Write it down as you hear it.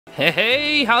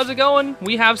Hey, how's it going?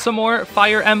 We have some more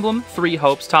Fire Emblem 3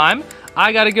 Hopes time.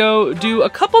 I gotta go do a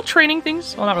couple training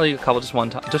things. Well, not really a couple, just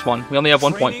one. We only have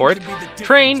 1 point for it.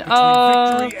 Train,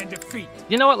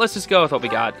 you know what? Let's just go with what we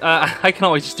got. I can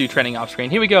always just do training off screen.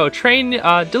 Here we go. Train,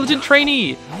 Diligent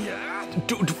Trainee.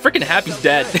 Dude, freaking Happy's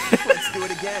dead. Let's do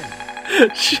it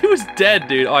again. She was dead,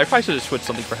 dude. Oh, I probably should have switched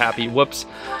something for Happy. Whoops.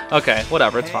 Okay,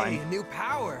 whatever, it's fine. New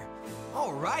power.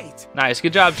 All right. Nice,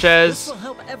 good job, Shez. This will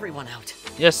help everyone out.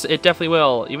 Yes, it definitely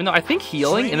will. Even though I think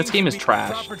healing in this game is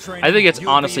trash. I think it's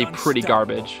honestly pretty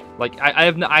garbage. Like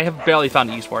I have barely found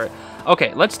a use for it.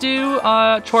 Okay, let's do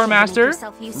Chore Master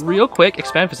real quick.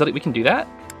 Expand facility. We can do that.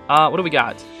 What do we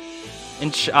got?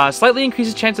 Slightly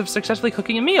increases chance of successfully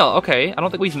cooking a meal. Okay, I don't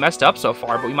think we've messed up so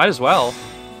far, but we might as well.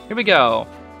 Here we go.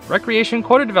 Recreation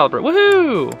quarter developer.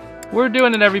 Woohoo! We're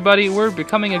doing it, everybody. We're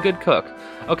becoming a good cook.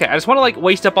 Okay, I just want to like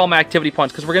waste up all my activity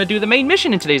points because we're going to do the main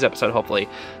mission in today's episode, hopefully.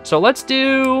 So let's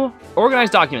do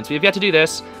organized documents. We have yet to do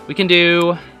this. We can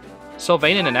do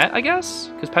Sylvain and Annette, I guess,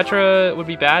 because Petra would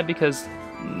be bad because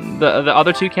the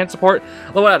other two can't support.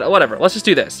 Well, whatever. Let's just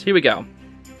do this. Here we go.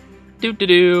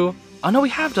 Do. Oh no, we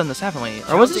have done this, haven't we?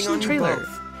 Or was this in the trailer?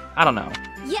 I don't know.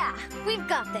 Yeah, we've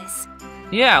got this.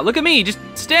 Yeah, look at me, just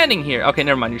standing here. Okay,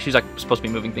 never mind. She's like supposed to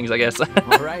be moving things, I guess. All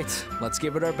right, let's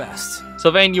give it our best.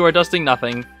 Sylvain, you are dusting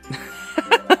nothing.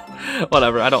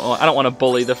 Whatever. I don't want to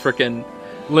bully the frickin'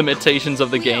 limitations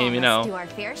of the game, you know. Do our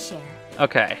fair share.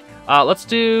 Okay. Let's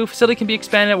do facility can be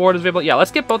expanded. Ward is available. Yeah,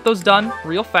 let's get both those done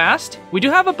real fast. We do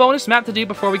have a bonus map to do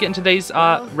before we get into today's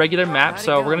regular map,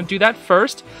 so we're gonna do that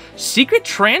first. Secret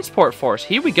Transport Force.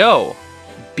 Here we go.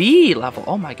 B level.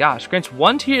 Oh my gosh. Grants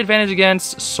 1 tier advantage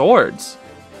against swords.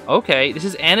 Okay, this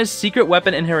is Anna's secret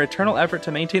weapon in her eternal effort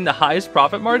to maintain the highest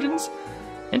profit margins?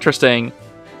 Interesting.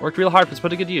 Worked real hard, but it's put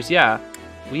to good use. Yeah.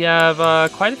 We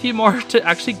have quite a few more to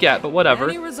actually get, but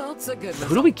whatever.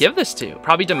 Who do we give this to?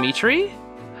 Probably Dimitri?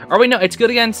 Or wait, no, it's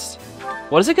good against...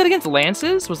 What is it good against?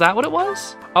 Lances? Was that what it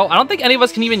was? Oh, I don't think any of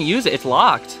us can even use it. It's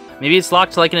locked. Maybe it's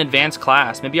locked to like an advanced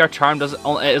class. Maybe our charm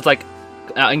is like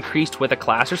increased with a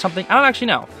class or something. I don't actually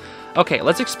know. Okay,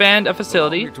 let's expand a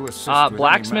facility.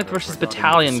 Blacksmith versus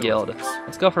Battalion Guild.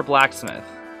 Let's go for Blacksmith.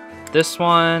 This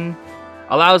one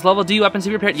allows level D weapons to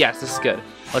be repaired. Yes, this is good.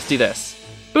 Let's do this.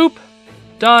 Boop.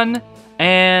 Done.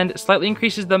 And slightly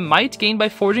increases the might gained by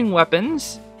forging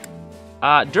weapons.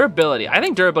 Durability. I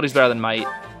think durability is better than might.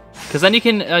 Because then you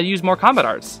can use more combat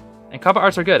arts. And combat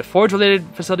arts are good. Forge-related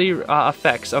facility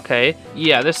effects. Okay.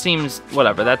 Yeah, this seems...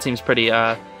 Whatever. That seems pretty...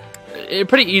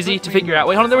 pretty easy to figure out.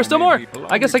 Wait, hold on, there was still more.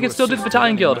 I guess I could still do the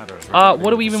Battalion Guild. What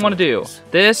do we even want to do?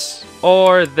 This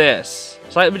or this?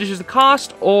 Slightly reduces the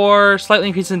cost or slightly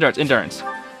increases endurance?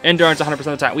 Endurance 100% of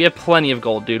the time. We have plenty of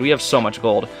gold, dude. We have so much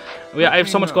gold. I have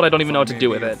so much gold I don't even know what to do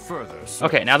with it.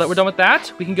 Okay, now that we're done with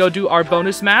that, we can go do our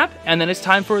bonus map, and then it's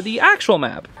time for the actual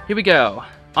map. Here we go.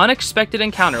 Unexpected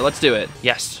encounter. Let's do it.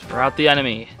 Yes, route the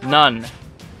enemy. None.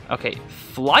 Okay,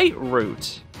 flight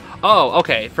route. Oh,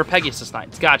 okay, for Pegasus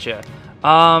Knights. Gotcha.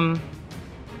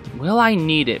 Will I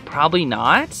need it? Probably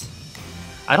not.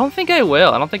 I don't think I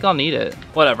will. I don't think I'll need it.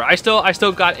 Whatever. I still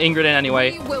got Ingrid in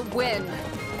anyway. We will win.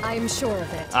 I am sure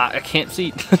of it. I can't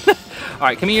see. All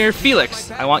right, come here,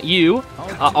 Felix. I want you.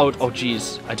 Oh,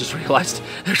 jeez. I just realized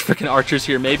there's freaking archers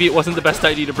here. Maybe it wasn't the best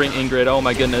idea to bring Ingrid. Oh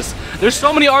my goodness. There's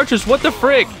so many archers. What the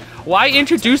frick? Why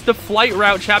introduce the flight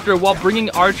route chapter while bringing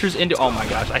archers into... Oh my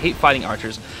gosh, I hate fighting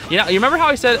archers. You know, you remember how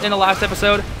I said in the last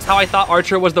episode how I thought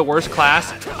archer was the worst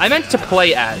class? I meant to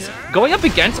play as. Going up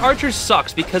against archers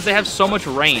sucks because they have so much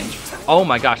range. Oh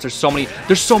my gosh, there's so many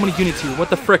units here.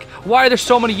 What the frick? Why are there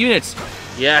so many units?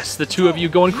 Yes, the two of you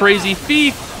going crazy.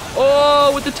 Thief!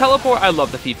 Oh, with the teleport. I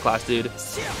love the Thief class, dude.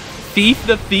 Thief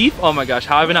the Thief? Oh my gosh,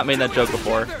 how have I not made that joke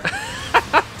before?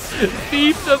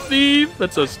 Thief the Thief!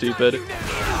 That's so stupid.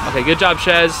 Okay, good job,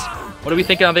 Shez. What are we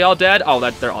thinking? Are they all dead? Oh,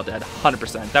 they're all dead.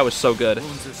 100%. That was so good.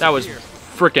 That was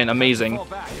freaking amazing.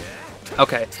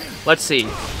 Okay, let's see.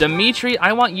 Dimitri,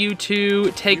 I want you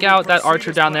to take out that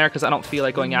archer down there because I don't feel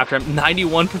like going after him.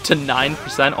 91 to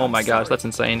 9%. Oh my gosh, that's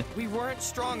insane. We weren't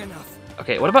strong enough.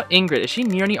 Okay, what about Ingrid? Is she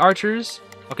near any archers?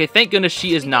 Okay, thank goodness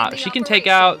she is not. She can take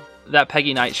out that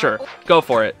Peggy Knight. Sure, go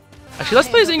for it. Actually, let's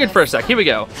play as Ingrid for a sec. Here we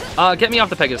go. Get me off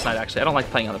the Pegasus Knight, actually. I don't like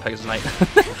playing on the Pegasus Knight.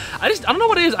 I don't know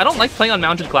what it is. I don't like playing on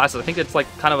mounted classes. I think it's, like,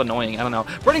 kind of annoying. I don't know.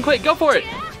 Burning Quick, go for it.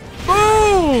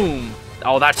 Boom!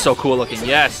 Oh, that's so cool looking.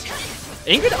 Yes.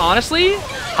 Ingrid, honestly,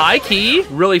 high key,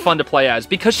 really fun to play as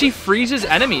because she freezes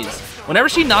enemies. Whenever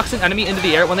she knocks an enemy into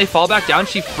the air, when they fall back down,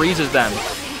 she freezes them.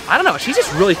 I don't know. She's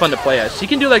just really fun to play as. She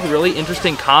can do, like, really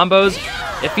interesting combos.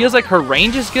 It feels like her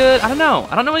range is good. I don't know.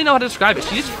 I don't really know how to describe it.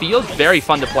 She just feels very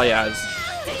fun to play as.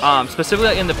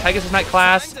 specifically in the Pegasus Knight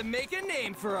class. Time to make a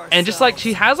name for And just like, ourselves.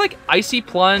 she has like Icy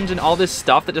Plunge and all this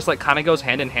stuff that just like kind of goes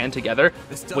hand in hand together.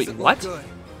 This Wait, doesn't what? look good.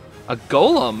 A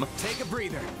golem? Take a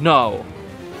breather. No.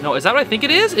 No, is that what I think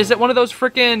it is? Is it one of those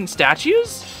freaking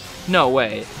statues? No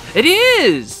way. It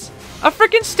is! A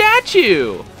freaking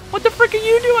statue! What the frick are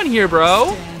you doing here,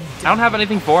 bro? I don't have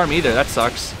anything for him either. That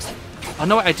sucks. Oh,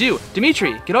 no, I do.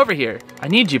 Dimitri, get over here. I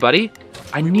need you, buddy.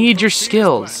 I need your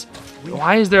skills.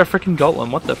 Why is there a freaking golem?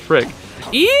 What the frick?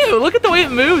 Ew, look at the way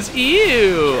it moves.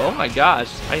 Ew. Oh my gosh.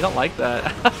 I don't like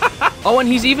that. Oh, and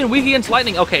he's even weak against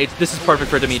lightning. Okay, this is perfect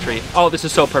for Dimitri. Oh, this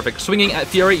is so perfect. Swinging at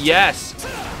Fury. Yes.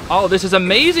 Oh, this is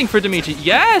amazing for Dimitri.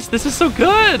 Yes, this is so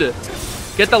good.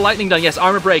 Get the lightning done. Yes,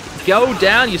 armor break. Go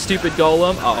down, you stupid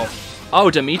golem. Uh oh.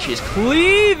 Oh, Dimitri is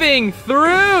cleaving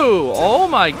through. Oh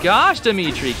my gosh,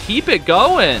 Dimitri. Keep it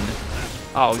going.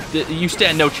 Oh, you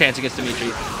stand no chance against Dimitri.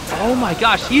 Oh my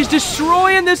gosh, he's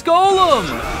destroying this golem.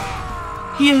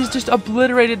 He has just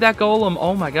obliterated that golem.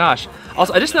 Oh my gosh.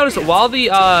 Also, I just noticed that while the,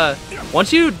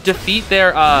 once you defeat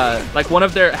their, like one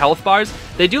of their health bars,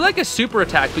 they do like a super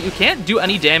attack, but you can't do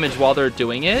any damage while they're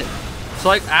doing it. So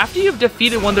like after you've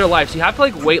defeated one of their lives, you have to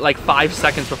like wait like 5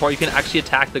 seconds before you can actually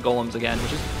attack the golems again,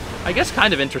 which is, I guess,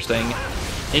 kind of interesting.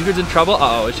 Ingrid's in trouble.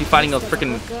 Uh-oh, is she fighting a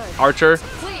freaking archer?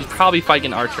 She's probably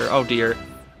fighting an archer. Oh dear.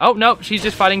 Oh, nope, she's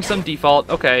just fighting some default.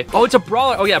 Okay. Oh, it's a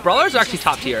brawler. Oh, yeah, brawlers are actually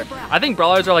top tier. I think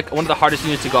brawlers are, like, one of the hardest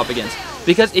units to go up against.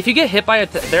 Because if you get hit by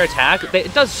their attack,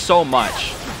 it does so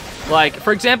much. Like,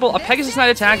 for example, a Pegasus Knight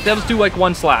attack, they'll just do, like,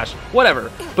 1 slash.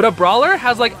 Whatever. But a brawler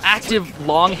has, like, active,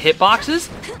 long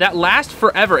hitboxes that last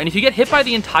forever. And if you get hit by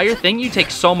the entire thing, you take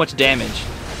so much damage.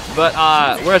 But,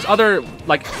 whereas other,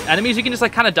 like, enemies, you can just,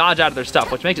 like, kind of dodge out of their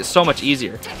stuff, which makes it so much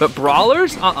easier. But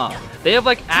brawlers, they have,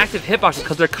 like, active hitboxes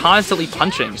because they're constantly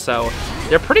punching, so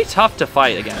they're pretty tough to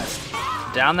fight against.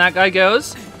 Down that guy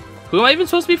goes. Who am I even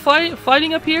supposed to be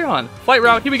fighting up here on? Flight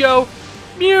route, here we go.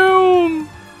 Mew!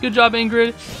 Good job,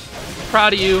 Ingrid.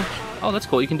 Proud of you. Oh, that's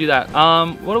cool, you can do that.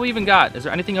 What do we even got? Is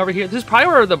there anything over here? This is probably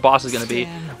where the boss is going to be.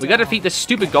 We got to defeat this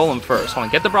stupid golem first. Hold on,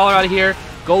 get the brawler out of here.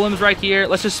 Golem's right here.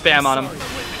 Let's just spam on him.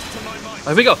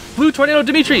 Here we go. Blue tornado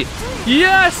Dimitri.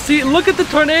 Yes! See, look at the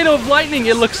tornado of lightning.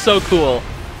 It looks so cool.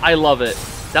 I love it.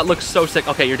 That looks so sick.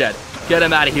 Okay, you're dead. Get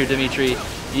him out of here, Dimitri.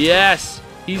 Yes!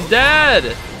 He's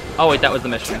dead! Oh, wait, that was the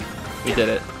mission. We did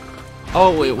it.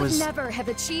 Oh, it was... We would never have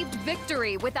achieved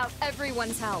victory without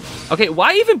everyone's help. Okay,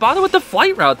 why even bother with the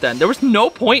flight route then? There was no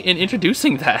point in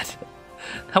introducing that.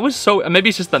 That was so... Maybe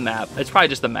it's just the map. It's probably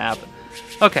just the map.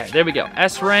 Okay, there we go.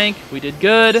 S rank. We did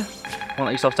good. Won't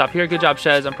let yourself stop here. Good job,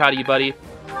 Shez. I'm proud of you, buddy.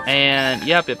 And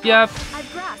yep. I've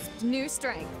grasped new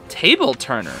strength. Table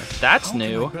turner. That's How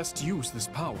new. can I best use this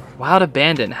power? Wild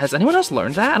abandon. Has anyone else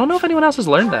learned that? I don't know if anyone else has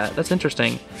learned that. That's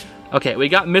interesting. Okay, we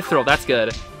got mithril. That's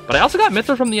good. But I also got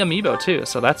mithril from the amiibo too,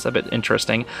 so that's a bit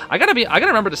interesting. I gotta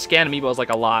remember to scan amiibos like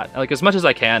a lot, like as much as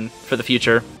I can for the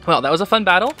future. Well, that was a fun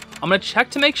battle. I'm gonna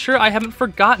check to make sure I haven't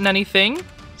forgotten anything.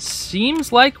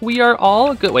 Seems like we are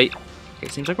all good. Wait. Okay,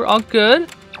 seems like we're all good.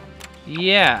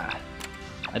 Yeah.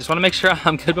 I just want to make sure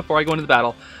I'm good before I go into the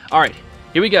battle. All right,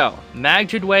 here we go.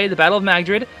 Magdred Way, the Battle of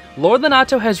Magdred. Lord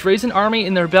Lonato has raised an army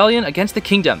in the rebellion against the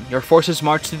kingdom. Your forces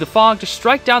march through the fog to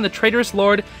strike down the traitorous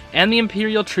lord and the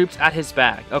imperial troops at his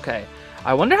back. Okay,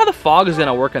 I wonder how the fog is going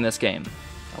to work in this game.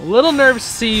 A little nervous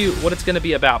to see what it's going to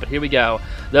be about, but here we go.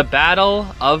 The Battle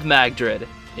of Magdred.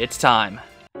 It's time.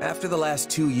 After the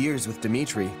last 2 years with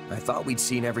Dimitri, I thought we'd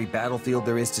seen every battlefield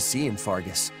there is to see in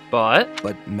Fargus.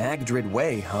 But Magdred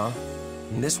Way, huh?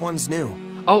 This one's new.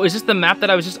 oh, is this the map that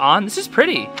I was just on? This is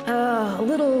pretty. A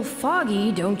little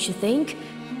foggy, don't you think?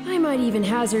 I might even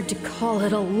hazard to call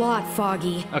it a lot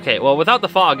foggy. Okay, well, without the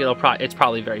fog, it's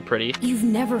probably very pretty. You've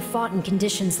never fought in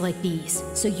conditions like these,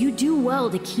 so you do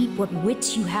well to keep what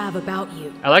wits you have about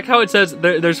you. I like how it says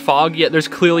there's fog, yet there's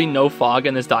clearly no fog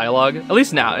in this dialogue. At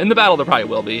least now. In the battle, there probably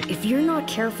will be. If you're not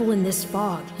careful in this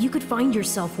fog, you could find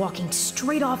yourself walking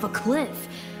straight off a cliff.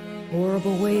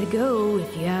 Horrible way to go,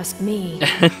 if you ask me.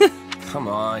 Come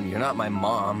on, you're not my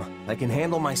mom. I can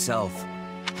handle myself.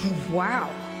 Wow,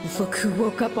 look who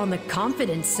woke up on the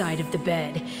confidence side of the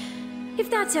bed. If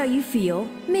that's how you feel,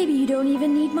 maybe you don't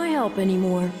even need my help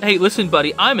anymore. Hey, listen,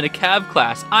 buddy, I'm in a Cav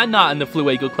class. I'm not in the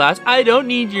Fluegal class. I don't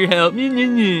need your help.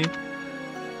 No,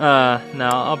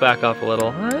 I'll back off a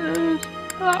little.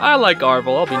 I like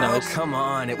Arvel. I'll be nice. Oh, come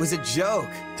on, it was a joke.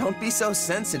 Don't be so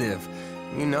sensitive.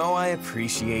 You know I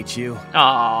appreciate you.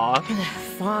 Aww.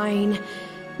 Fine.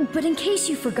 But in case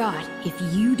you forgot, if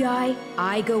you die,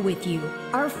 I go with you.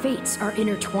 Our fates are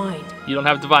intertwined. You don't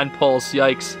have divine pulse.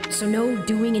 Yikes. So no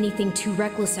doing anything too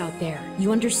reckless out there.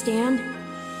 You understand?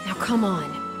 Now come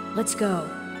on. Let's go.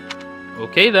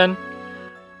 Okay then.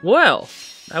 Well,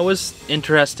 that was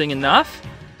interesting enough.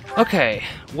 Okay,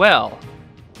 well.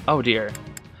 Oh dear.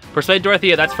 Persuade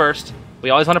Dorothea, that's first. We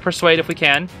always want to persuade if we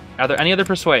can. Are there any other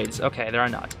persuades? Okay, there are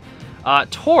not.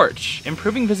 Torch.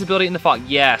 Improving visibility in the fog.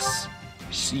 Yes.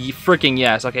 Freaking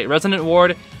yes. Okay, Resonant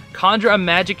Ward. Conjure a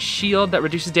magic shield that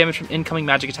reduces damage from incoming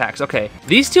magic attacks. Okay,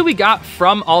 these two we got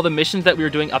from all the missions that we were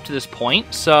doing up to this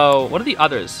point. So, what are the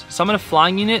others? Summon a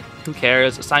flying unit? Who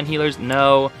cares? Assign healers?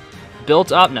 No.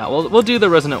 Built up? No. We'll do the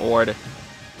Resonant Ward.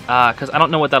 Because I don't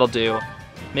know what that'll do.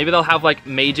 Maybe they'll have, like,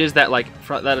 mages that, like,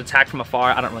 that attack from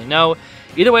afar. I don't really know.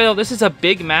 Either way, though, this is a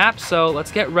big map, so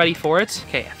let's get ready for it.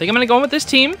 Okay, I think I'm going to go in with this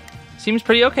team. Seems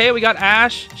pretty okay. We got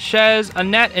Ashe, Shez,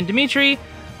 Annette, and Dimitri.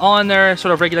 All in their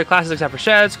sort of regular classes except for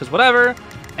Shez, because whatever.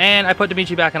 And I put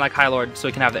Dimitri back in like High Lord so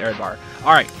he can have the Arid Bar.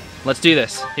 Alright, let's do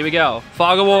this. Here we go.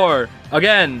 Fog of War.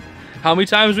 Again. How many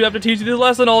times do we have to teach you this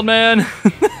lesson, old man?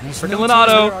 Freaking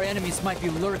Lonato. Our enemies might be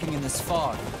lurking in this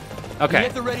fog. Okay.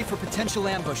 Get ready for potential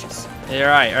ambushes.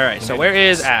 Alright. So where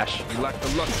is Ashe? We lack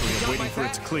the luxury of waiting for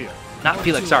it to clear. Not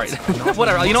Felix, sorry.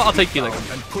 Whatever, you know what, I'll take Felix.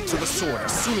 And put to the sword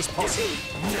as soon as possible.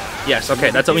 Yes,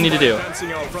 okay, that's what we need to do.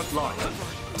 Advancing our front line.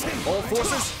 All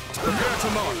forces, prepare to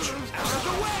march.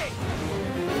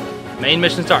 Main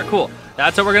mission start, cool.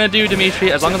 That's what we're gonna do,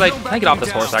 Dimitri, as long as I can get off this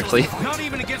horse, actually. Not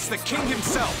even against the king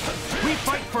himself. We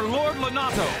fight for Lord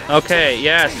Lonato. Okay,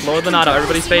 yes, Lord Lonato,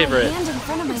 everybody's favorite. Hand in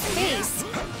front of my face.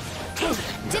 Hey,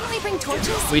 didn't we bring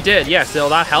torches? We did, yes. Will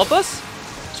that help us?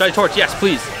 Strategy torch, yes,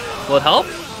 please. Will it help?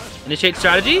 Initiate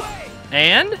strategy.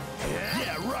 And?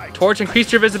 Torch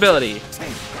increased your visibility.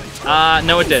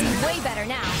 No it didn't. Way better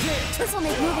now. This will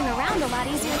make moving around a lot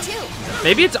easier too.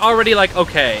 Maybe it's already like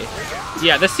okay.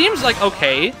 Yeah, this seems like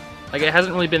okay. Like it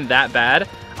hasn't really been that bad.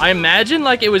 I imagine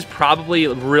like it was probably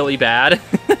really bad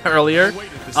earlier.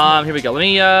 Here we go. Let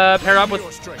me pair up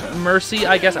with Mercy,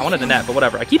 I guess. I wanted Annette, but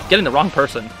whatever. I keep getting the wrong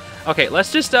person. Okay,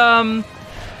 let's just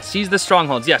seize the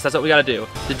strongholds. Yes, that's what we gotta do.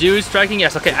 The dude striking,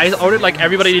 yes. Okay, I ordered like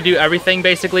everybody to do everything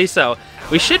basically, so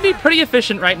we should be pretty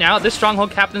efficient right now. This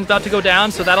stronghold captain's about to go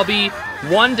down, so that'll be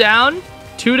 1 down,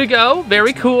 2 to go.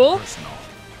 Very cool.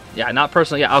 Yeah, not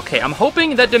personal. Yeah, okay. I'm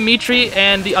hoping that Dimitri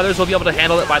and the others will be able to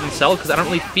handle it by themselves because I don't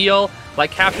really feel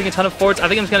like capturing a ton of forts. I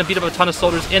think I'm just going to beat up a ton of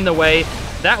soldiers in the way.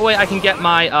 That way I can get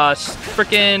my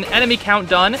freaking enemy count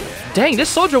done. Dang, this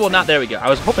soldier will not... There we go. I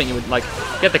was hoping it would, like,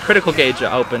 get the critical gauge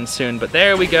open soon, but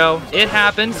there we go. It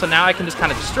happened, so now I can just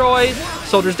kind of destroy.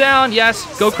 Soldiers down. Yes,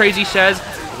 go crazy, Shez.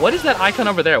 What is that icon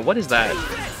over there? What is that?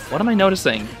 What am I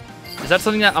noticing? Is that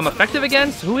something that I'm effective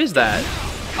against? Who is that?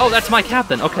 Oh, that's my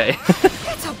captain. Okay.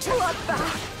 It's a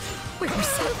bloodbath. We were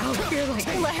set out here like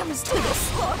lambs to the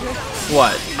slaughter.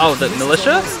 What? Oh, the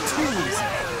militia?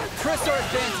 Press our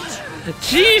advantage.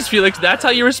 Jeez, Felix, that's how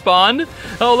you respond?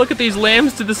 Oh, look at these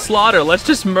lambs to the slaughter. Let's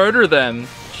just murder them.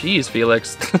 Jeez,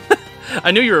 Felix. I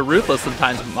knew you were ruthless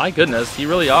sometimes, but my goodness, you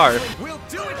really are. We'll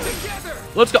do it together.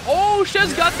 Let's go. Oh,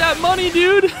 Shez got that money,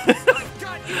 dude.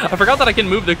 I forgot that I can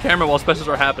move the camera while specials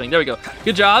are happening. There we go.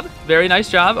 Good job. Very nice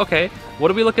job. Okay. What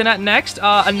are we looking at next?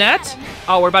 Annette?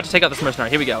 Oh, we're about to take out this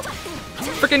mercenary. Here we go.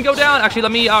 Freaking go down. Actually,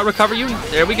 let me recover you.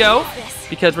 There we go.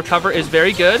 Because recover is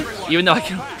very good. Even though I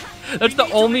can... That's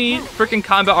the only freaking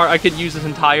combat art I could use this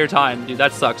entire time. Dude,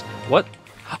 that sucks. What?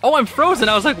 Oh, I'm frozen.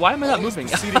 I was like, why am I not moving?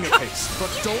 Proceeding at pace,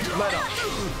 but don't let up.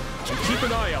 And keep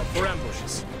an eye out for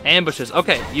ambushes. Ambushes.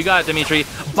 Okay, you got it, Dimitri.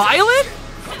 Violet?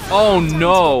 Oh,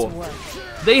 no.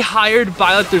 They hired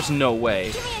Violet. There's no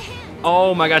way.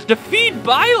 Oh, my gosh. Defeat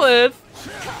Violet?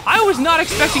 I was not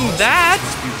expecting that.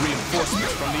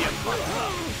 Reinforcements from the Empire.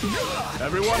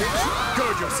 Everyone,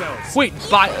 gird yourselves. Wait,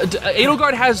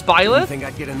 Edelgard has Violet? I think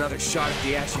I'd get another shot at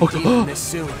the Azure Gleam this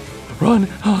soon. Run.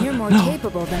 You're more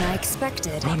capable than I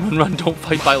expected. Run. Don't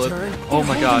fight Violet. Oh,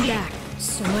 my gosh. Back.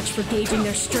 So much for gauging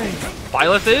their strength.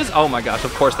 Violet is? Oh, my gosh.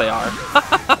 Of course they are.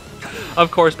 Of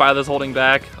course Violet's holding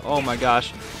back. Oh, my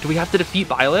gosh. Do we have to defeat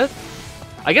Violet?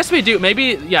 I guess we do.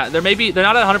 Maybe, yeah, they're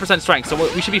not at 100% strength,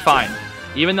 so we should be fine.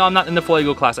 Even though I'm not in the full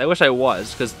eagle class. I wish I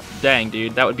was, because dang,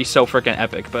 dude, that would be so freaking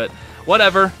epic. But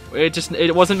whatever.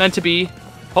 It wasn't meant to be.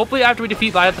 Hopefully after we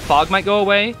defeat Violet, the fog might go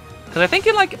away. Because I think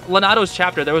in, like, Lonato's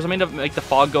chapter, there was something to make the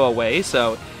fog go away.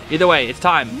 So either way, it's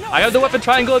time. I have the weapon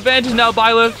triangle advantage now,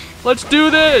 Violet. Let's do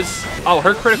this. Oh,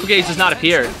 her critical gauge does not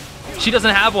appear. She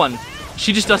doesn't have one.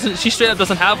 She just doesn't. She straight up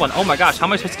doesn't have one. Oh my gosh, how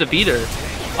am I supposed to beat her?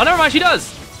 Oh, never mind, she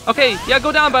does. Okay, yeah,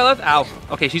 go down, Violet. Ow.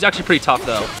 Okay, she's actually pretty tough,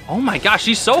 though. Oh my gosh,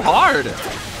 she's so hard.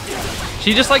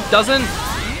 She just, like, doesn't...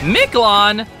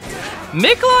 Miklan?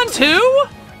 Miklan, too?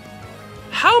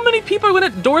 How many people are gonna...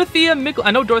 Dorothea, Miklan...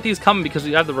 I know Dorothea's coming because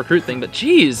we have the recruit thing, but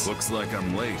jeez. Looks like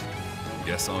I'm late.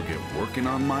 Guess I'll get working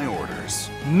on my orders.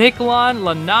 Miklan,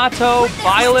 Lonato,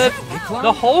 Byleth,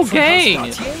 the whole gang.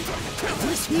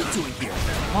 What is he doing here?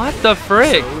 What the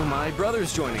frick? So my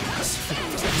brother's joining us.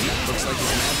 Looks like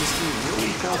His Majesty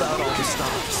really pulled out all the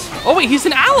stops. Oh wait, he's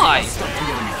an ally. Stop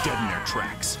getting me dead in their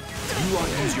tracks. You ought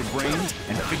to use your brains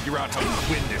and figure out how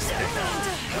to win this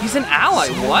thing. He's an ally,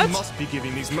 Someone what? must be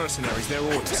giving these mercenaries their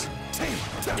orders.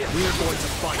 We're going to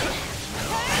fight.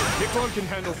 Miklan can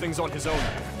handle things on his own.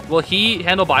 Will he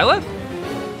handle Byleth?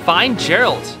 Find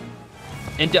Jeralt.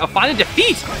 And find and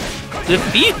defeat.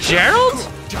 Defeat Jeralt?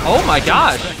 Oh my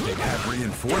gosh. They have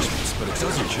reinforcements, but it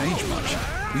doesn't change much.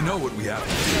 We know what we have to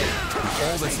do.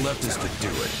 And all that's left is to do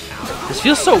it. This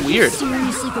feels so weird.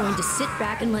 Seriously going to sit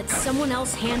back and let someone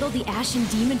else handle the Ashen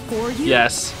Demon for you?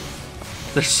 Yes.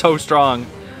 They're so strong.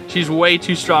 She's way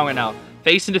too strong right now.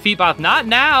 Face and defeat Byleth. Not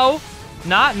now.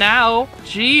 Not now.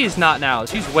 Jeez, not now.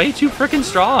 She's way too freaking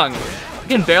strong.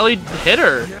 You can barely hit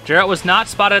her. Jeralt was not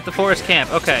spotted at the forest camp.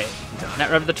 Okay. Not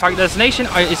rev the target destination.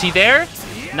 Is he there?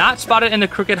 Not spotted in the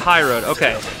crooked high road.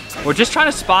 Okay. We're just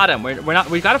trying to spot him.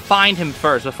 We got to find him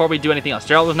first before we do anything else.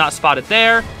 Jeralt was not spotted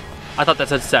there. I thought that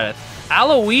said Seth.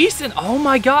 Alois and oh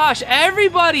my gosh,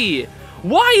 everybody.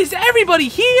 Why is everybody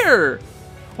here?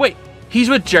 Wait, he's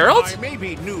with Jeralt? I may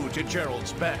be new to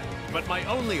Jeralt's band, but my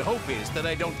only hope is that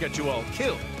I don't get you all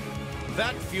killed.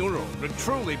 That funeral would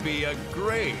truly be a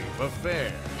grave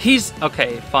affair. He's,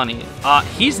 okay, funny.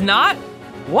 He's not?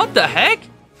 What the heck?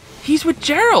 He's with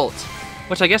Jeralt.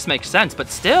 Which I guess makes sense, but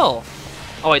still.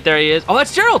 Oh wait, there he is. Oh,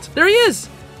 that's Jeralt. There he is.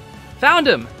 Found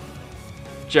him.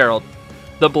 Jeralt,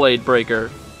 the Blade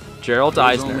Breaker. Jeralt It's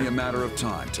Eisner. only a matter of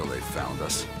time till they found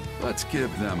us. Let's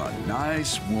give them a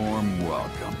nice, warm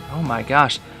welcome. Oh my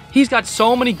gosh. He's got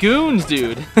so many goons,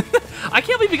 dude. I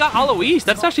can't believe he got Alois.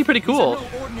 That's actually pretty cool.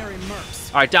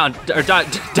 All right, down,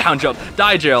 Geralt.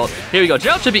 Die, Geralt. Here we go.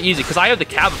 Geralt should be easy because I have the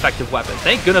cab effective weapon.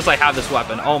 Thank goodness I have this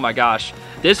weapon. Oh my gosh.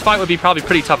 This fight would be probably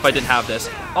pretty tough if I didn't have this.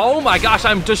 Oh my gosh,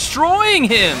 I'm destroying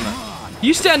him.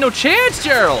 You stand no chance,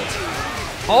 Geralt.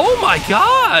 Oh my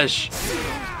gosh.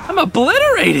 I'm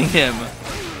obliterating him.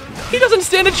 He doesn't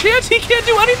stand a chance. He can't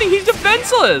do anything. He's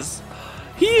defenseless.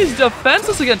 He is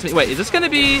defenseless against me. Wait, is this going to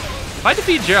be... If I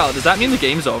defeat Jeralt, does that mean the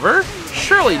game's over?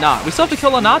 Surely not. We still have to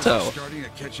kill Lonato. Starting to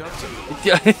catch up to me.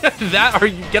 Yeah, that, or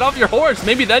you get off your horse.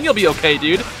 Maybe then you'll be okay,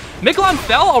 dude. Miklan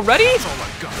fell already? Oh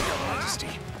my God, Your Majesty.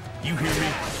 You hear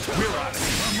me? We're out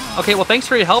of here. Okay, well, thanks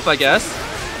for your help, I guess.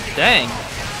 Dang.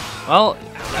 Well,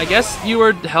 I guess you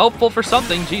were helpful for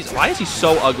something. Jeez, why is he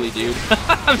so ugly, dude?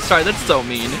 I'm sorry, that's so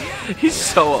mean. He's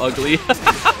so ugly.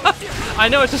 I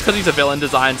know it's just because he's a villain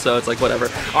design, so it's like, whatever.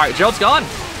 All right, Geralt's gone.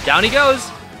 Down he goes.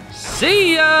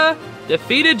 See ya!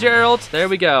 Defeated Jeralt. There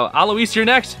we go. Alois, you're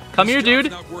next. Come here,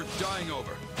 dude. Not worth dying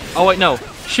over. Oh, wait, no.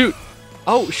 Shoot.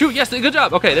 Oh, shoot. Yes, good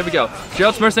job. Okay, there we go.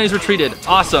 Geralt's mercenaries retreated.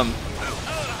 Awesome.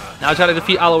 Now I try to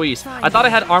defeat Alois. I thought I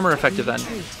had armor effective then.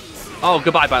 Oh,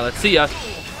 goodbye, Byleth. See ya.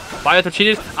 Byleth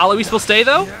retreated. Alois will stay,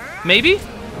 though? Maybe?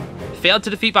 Failed to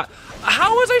defeat Byleth.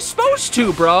 How was I supposed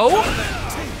to, bro?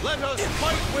 Let us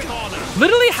fight with honor.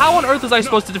 Literally, how on earth was I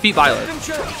supposed to defeat Byleth?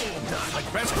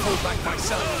 I'd best pull back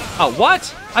myself. Oh,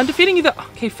 what? I'm defeating you.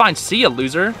 Okay, fine. See ya,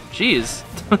 loser. Jeez.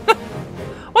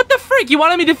 What the frick? You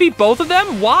wanted me to defeat both of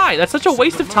them? Why? That's such a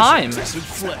waste of time.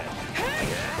 Fled.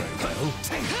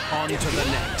 On to the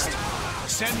next.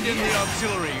 Send in the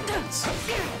auxiliary units.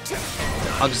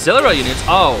 Auxiliary units?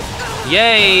 Oh.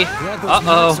 Yay.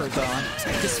 Uh-oh.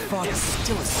 This fog is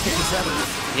still as thick as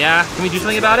ever. Yeah, can we do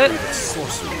something about it?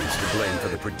 Sorcery is to blame for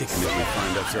the predicament we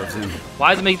find ourselves in.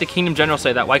 Why does it make the Kingdom General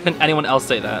say that? Why couldn't anyone else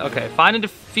say that? Okay, find and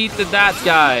defeat that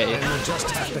guy. And we'll just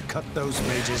have to cut those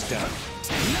mages down.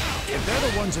 If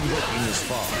they're the ones invoking this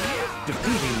fog,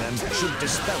 defeating them should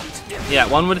dispel it. Yeah,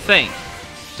 one would think.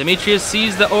 Demetrius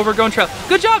sees the overgrown trail.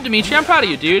 Good job, Dimitri. I'm proud of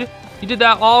you, dude. You did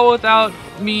that all without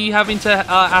me having to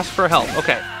ask for help.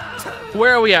 Okay.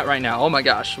 Where are we at right now? Oh my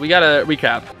gosh. We gotta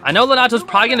recap. I know Lonato's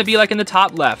probably gonna be like in the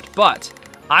top left, but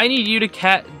I need you to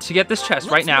get this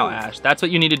chest right now, Ashe. That's what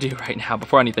you need to do right now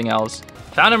before anything else.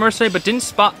 Found a mercenary, but didn't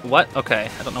spot... What? Okay.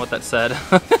 I don't know what that said.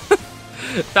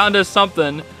 Found us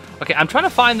something. Okay, I'm trying to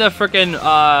find the freaking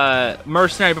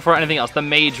mercenary before anything else. The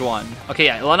mage one. Okay,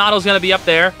 yeah, Lonato's gonna be up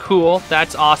there. Cool,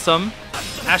 that's awesome.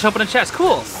 Ashe open a chest,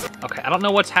 cool. Okay, I don't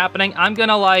know what's happening. I'm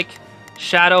gonna like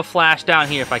shadow flash down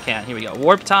here if I can. Here we go,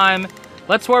 warp time.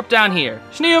 Let's warp down here.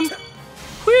 Shneum.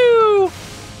 Whew.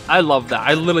 I love that.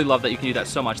 I literally love that you can do that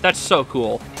so much. That's so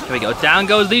cool. Here we go, down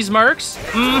goes these mercs.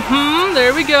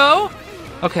 There we go.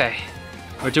 Okay,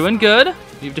 we're doing good.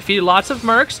 We've defeated lots of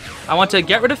mercs. I want to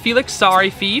get rid of Felix. Sorry,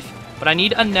 Fief. But I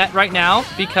need Annette right now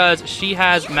because she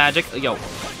has magic.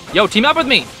 Yo, team up with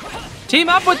me. Team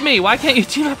up with me! Why can't you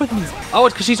team up with me? Oh,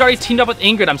 it's because she's already teamed up with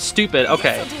Ingrid. I'm stupid.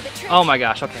 Okay. Oh my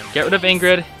gosh. Okay. Get rid of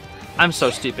Ingrid. I'm so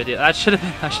stupid. Yeah, I should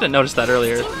have noticed that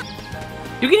earlier.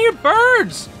 You can hear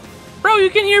birds! Bro, you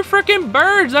can hear freaking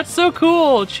birds. That's so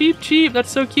cool. Cheap, cheap.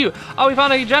 That's so cute. Oh, we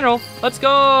found a general. Let's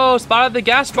go. Spotted the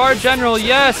gas bar general.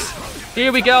 Yes.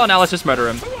 Here we go. Now let's just murder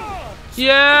him.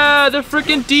 Yeah, the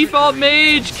freaking default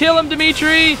mage. Kill him,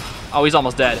 Dimitri. Oh, he's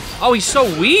almost dead. Oh, he's so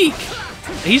weak.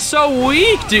 He's so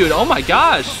weak, dude. Oh my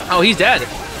gosh. Oh, he's dead.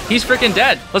 He's freaking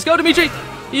dead. Let's go, Dimitri.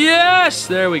 Yes.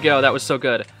 There we go. That was so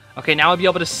good. Okay, now I'll be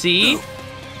able to see.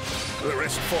 The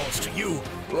rest falls to you,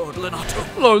 Lord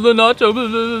Lonato. Lord Lonato. Blah,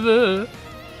 blah,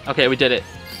 blah. Okay, we did it.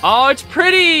 Oh, it's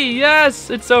pretty. Yes,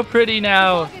 it's so pretty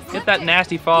now. Get that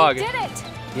nasty fog. We did it.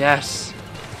 Yes.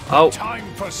 Oh. Time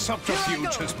for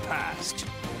subterfuge has passed.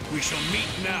 We shall meet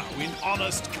now in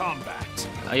honest combat.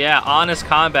 Yeah, honest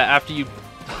combat after you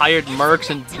hired mercs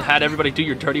and had everybody do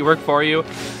your dirty work for you.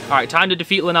 All right, time to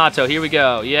defeat Lonato. Here we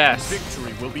go. Yes.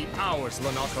 Victory will be ours,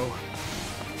 Lonato.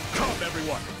 Come,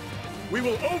 everyone. We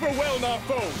will overwhelm our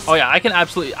foes. Oh yeah, I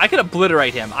can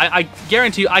obliterate him. I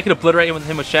guarantee you I could obliterate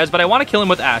him with Shez, but I want to kill him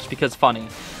with Ashe because funny.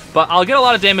 But I'll get a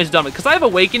lot of damage done because I have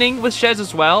Awakening with Shez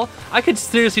as well. I could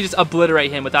seriously just obliterate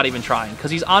him without even trying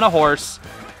because he's on a horse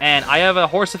and I have a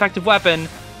horse effective weapon.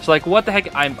 So like, what the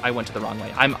heck? I went to the wrong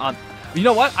way. I'm on. You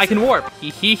know what? I can warp. Hee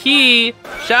hee hee.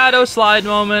 Shadow slide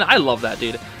moment. I love that,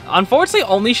 dude. Unfortunately,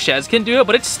 only Shez can do it,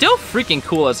 but it's still freaking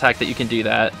cool as heck that you can do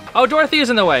that. Oh, Dorothea's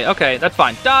in the way. Okay, that's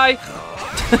fine. Die.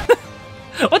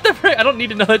 What the frick? I don't need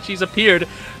to know that she's appeared.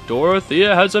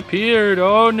 Dorothea has appeared.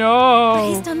 Oh no. But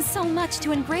he's done so much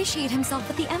to ingratiate himself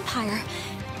with the Empire.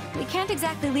 We can't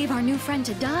exactly leave our new friend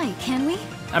to die, can we?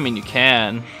 I mean, you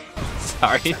can.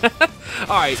 Sorry.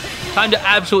 All right, time to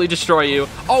absolutely destroy you.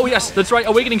 Oh yes, that's right.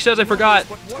 Awakening Shez, I forgot.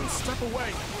 One step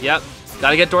away. Yep.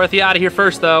 Gotta get Dorothea out of here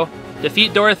first, though.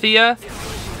 Defeat Dorothea.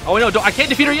 Oh no, I can't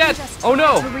defeat her yet. Oh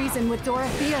no. To reason with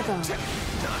Dorothea, though.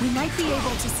 We might be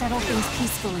able to settle things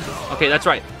peacefully. Okay, that's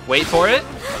right. Wait for it.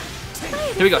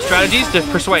 Here we go. Strategies to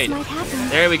persuade.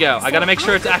 There we go. I gotta make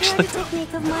sure it's actually.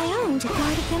 Technique of my own to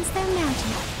guard against their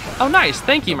magic. Oh, nice.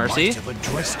 Thank you, Mercy. The might of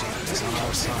Adrestia is on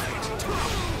our side.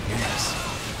 Yes,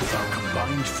 with our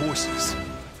combined forces.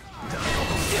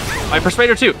 I persuade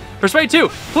her too. Persuade too.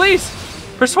 Please.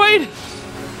 Persuade.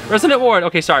 Resonant Ward.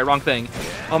 Okay, sorry, wrong thing.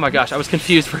 Oh my gosh, I was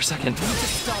confused for a second.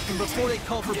 Stop them before they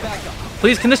call for backup.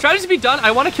 Please, can the strategy be done?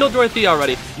 I want to kill Dorothea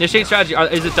already. Initiate strategy.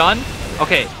 Is it done?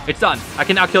 Okay, it's done. I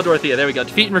can now kill Dorothea. There we go.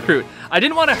 Defeat and recruit. I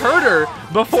didn't want to hurt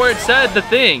her before it said the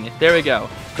thing. There we go.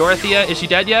 Dorothea, is she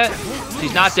dead yet?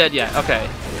 She's not dead yet. Okay.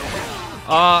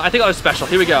 I think I'll do special.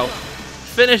 Here we go.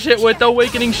 Finish it with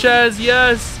Awakening Shez.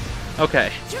 Yes.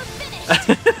 Okay.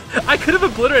 I could have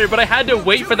obliterated, but I had to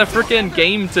wait for the freaking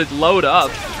game to load up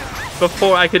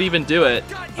before I could even do it.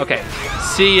 Okay.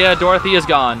 See ya. Dorothea's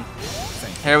gone.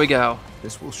 Here we go.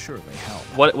 This will surely help.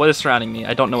 What is surrounding me?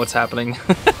 I don't know what's happening.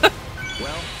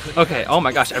 Okay. Oh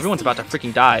my gosh, everyone's about to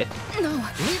freaking die. No,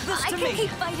 I can keep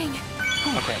fighting.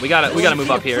 Okay, we gotta move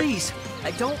up here. Please,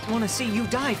 I don't want to see you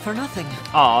die for nothing.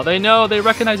 Aw, they know, they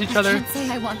recognize each I other. can't say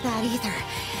I want that either.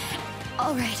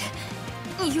 All right,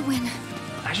 you win.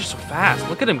 Ashe is so fast.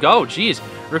 Look at him go. Jeez.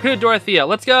 Recruit Dorothea.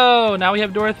 Let's go. Now we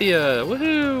have Dorothea.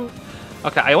 Woohoo.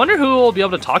 Okay, I wonder who will be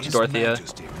able to talk to Dorothea. His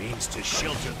Majesty means to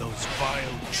shelter those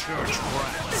vile church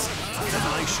rats, and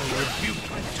I shall rebuke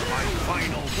them to my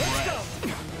final breath.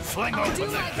 Fling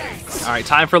open the gates. All right,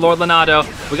 time for Lord Lonato.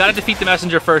 We gotta defeat the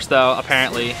messenger first, though,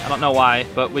 apparently. I don't know why,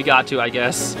 but we got to, I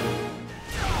guess.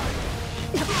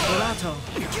 Lonato,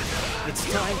 it's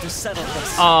time to settle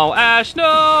this. Oh, Ashe,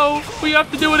 no! We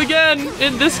have to do it again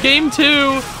in this game,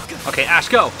 too. Okay, Ashe,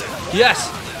 go.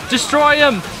 Yes. Destroy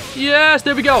him. Yes,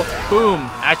 there we go. Boom.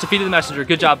 Ashe defeated the messenger.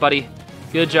 Good job, buddy.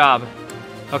 Good job.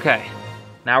 Okay.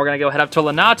 Now we're gonna go head up to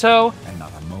Lonato. And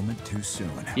not a moment too soon.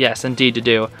 Yes, indeed to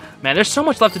do. Man, there's so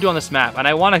much left to do on this map, and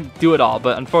I want to do it all,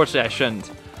 but unfortunately I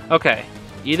shouldn't. Okay.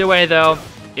 Either way, though,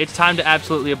 it's time to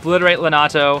absolutely obliterate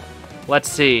Lonato. Let's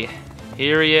see.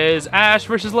 Here he is. Ashe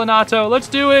versus Lonato. Let's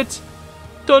do it.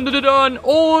 Dun dun dun dun.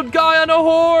 Old guy on a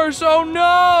horse. Oh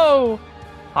no.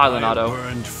 Hi, Lonato. I've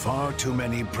burned far too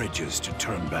many bridges to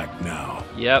turn back now.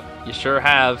 Yep, you sure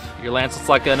have. Your lance looks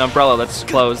like an umbrella that's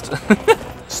closed.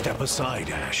 Step aside,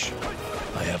 Ashe.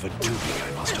 I have a duty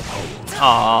I must uphold.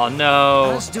 Aw,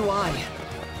 no. As do I.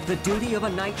 The duty of a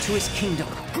knight to his kingdom.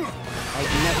 I'd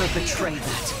never betray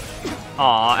that.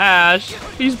 Aw, Ashe.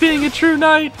 He's being a true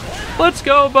knight. Let's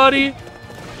go, buddy.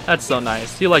 That's so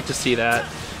nice. You like to see that.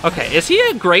 Okay, is he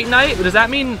a great knight? Does that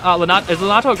mean is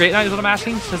Lonato a great knight is what I'm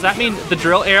asking? Does that mean the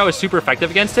drill arrow is super effective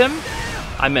against him?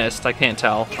 I missed. I can't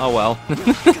tell. Oh well.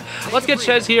 Let's get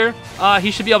Shez here.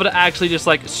 He should be able to actually just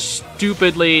like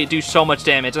stupidly do so much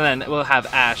damage, and then we'll have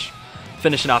Ashe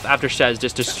finishing off after Shez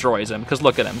just destroys him. Because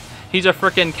look at him. He's a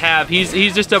freaking cav.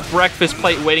 He's just a breakfast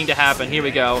plate waiting to happen. Here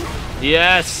we go.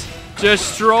 Yes.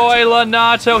 Destroy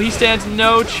Lonato. He stands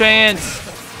no chance.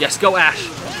 Yes, go Ashe.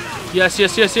 Yes,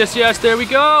 yes, yes, yes, yes. There we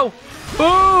go.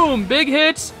 Boom. Big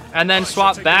hits. And then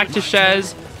swap back to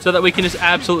Shez so that we can just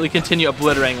absolutely continue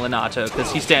obliterating Lonato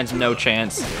because he stands no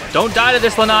chance. Don't die to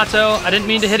this, Lonato. I didn't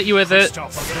mean to hit you with it.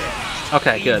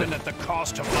 Okay, good.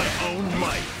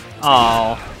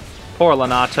 Oh, poor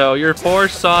Lonato. Your poor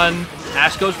son.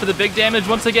 Ashe goes for the big damage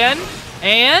once again.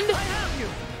 And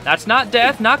that's not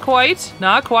death. Not quite.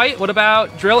 Not quite. What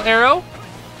about drill arrow?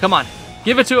 Come on.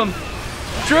 Give it to him.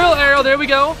 Drill arrow. There we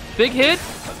go. Big hit.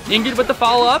 Ingrid with the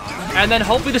follow-up. And then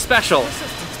hopefully the special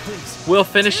will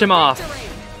finish him off.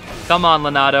 Come on,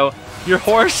 Lonato. Your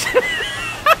horse...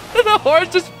 the horse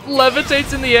just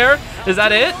levitates in the air. Is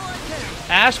that it?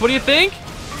 Ashe, what do you think?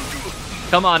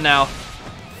 Come on now.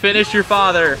 Finish your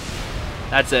father.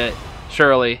 That's it.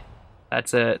 Surely.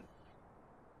 That's it.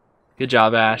 Good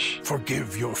job, Ashe.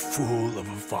 Forgive your fool of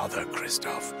a father,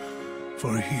 Kristoff,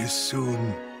 for he is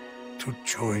soon to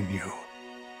join you.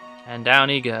 And down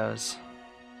he goes.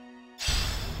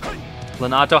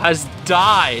 Lonato has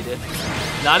died.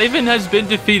 Not even has been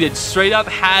defeated. Straight up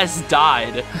has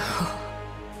died.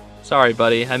 Sorry,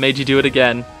 buddy. I made you do it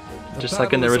again. Just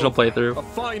like in the original playthrough. A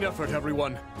fine effort,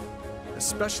 everyone.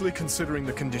 Especially considering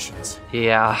the conditions.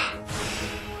 Yeah.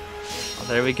 Well,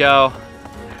 there we go.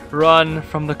 Run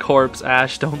from the corpse,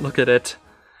 Ashe. Don't look at it.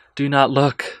 Do not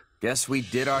look. Guess we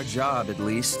did our job, at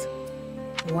least.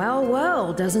 Well,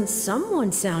 well, doesn't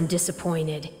someone sound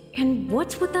disappointed? And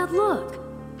what's with that look?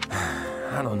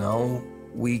 I don't know.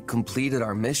 We completed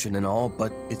our mission and all,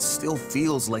 but it still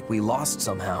feels like we lost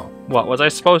somehow. What, was I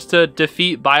supposed to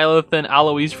defeat Byleth and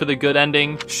Alois for the good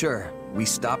ending? Sure, we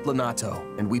stopped Lonato,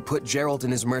 and we put Jeralt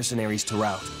and his mercenaries to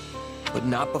rout. But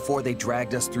not before they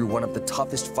dragged us through one of the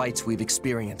toughest fights we've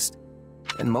experienced.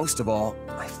 And most of all,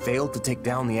 I failed to take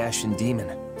down the Ashen Demon.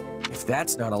 If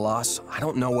that's not a loss, I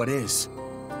don't know what is.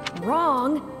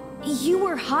 Wrong. You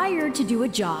were hired to do a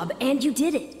job, and you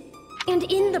did it. And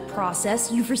in the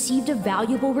process, you've received a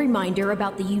valuable reminder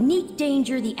about the unique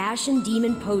danger the Ashen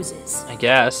Demon poses. I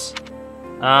guess.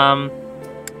 I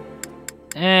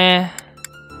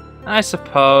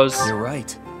suppose. You're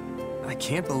right. I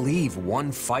can't believe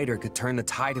one fighter could turn the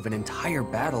tide of an entire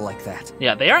battle like that.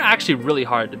 Yeah, they are actually really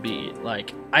hard to beat.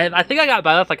 Like, I think I got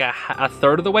Byleth like a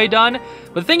third of the way done.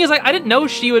 But the thing is, like, I didn't know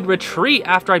she would retreat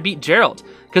after I beat Jeralt.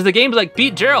 Because the game's like,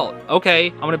 beat Jeralt. Okay,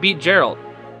 I'm gonna beat Jeralt.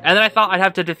 And then I thought I'd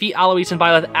have to defeat Alois and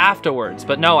Byleth afterwards.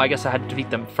 But no, I guess I had to defeat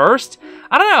them first.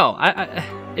 I don't know.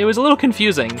 It was a little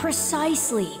confusing.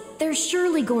 Precisely. They're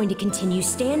surely going to continue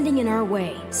standing in our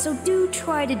way. So do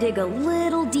try to dig a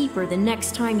little deeper the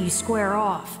next time you square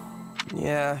off.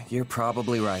 Yeah, you're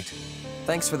probably right.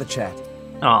 Thanks for the chat.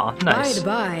 Aw, nice.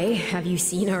 Bye-bye. Have you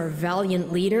seen our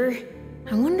valiant leader?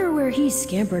 I wonder where he's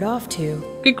scampered off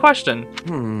to. Good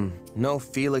question. No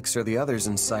Felix or the others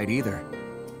in sight either.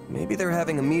 Maybe they're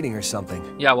having a meeting or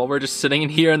something. Yeah, well, we're just sitting in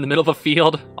here in the middle of a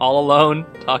field, all alone,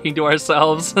 talking to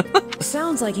ourselves.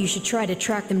 Sounds like you should try to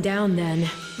track them down then.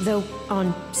 Though,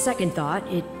 on second thought,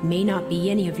 it may not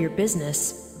be any of your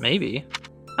business. Maybe.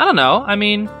 I don't know. I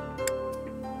mean...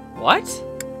 What?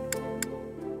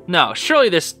 No, surely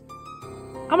this...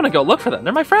 I'm gonna go look for them.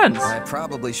 They're my friends. I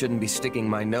probably shouldn't be sticking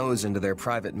my nose into their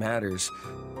private matters,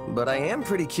 but I am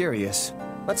pretty curious.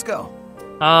 Let's go.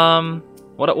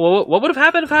 What would have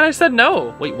happened if I said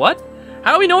no? Wait, what?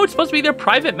 How do we know it's supposed to be their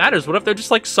private matters? What if they're just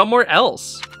like somewhere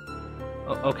else?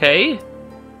 Okay.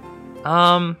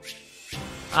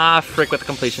 Frick with the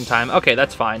completion time. Okay,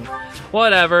 that's fine.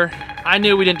 Whatever. I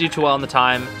knew we didn't do too well on the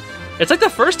time. It's like the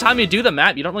first time you do the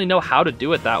map, you don't really know how to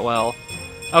do it that well.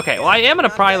 Okay, well I am gonna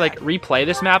probably like replay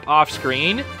this map off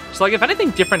screen. So like if anything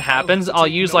different happens, I'll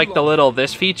use like the little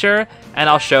this feature and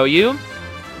I'll show you.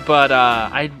 But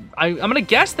I'm gonna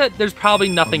guess that there's probably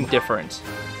nothing different.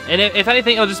 And if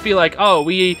anything, it'll just be like, oh,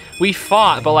 we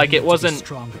fought, but like it wasn't.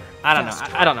 I don't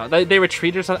know. I don't know. They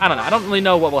retreated or something. I don't know. I don't really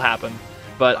know what will happen.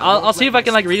 But I'll see if I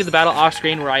can like redo the battle off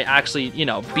screen where I actually, you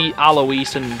know, beat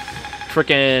Alois and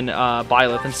frickin'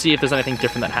 Byleth and see if there's anything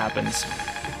different that happens.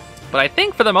 But I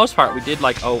think for the most part we did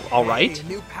like all right. Hey,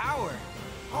 new power.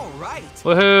 All right.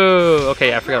 Woohoo!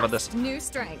 Okay, I forgot about this. New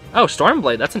strength. Oh,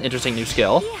 Stormblade. That's an interesting new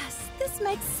skill. Yes, this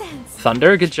makes sense.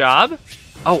 Thunder. Good job.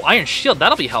 Oh, Iron Shield.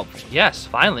 That'll be helpful. Yes,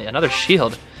 finally another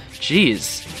shield.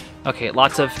 Jeez. Okay,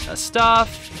 lots of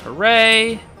stuff.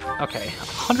 Hooray. Okay,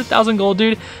 100,000 gold,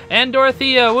 dude. And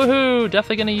Dorothea, woohoo!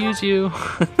 Definitely gonna use you.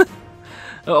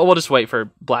 Oh, we'll just wait for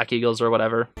Black Eagles or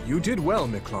whatever. You did well,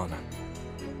 Miklan.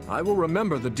 I will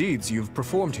remember the deeds you've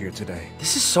performed here today.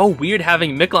 This is so weird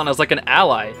having Miklan as like an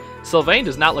ally. Sylvain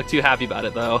does not look too happy about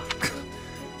it, though.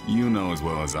 You know as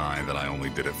well as I that I only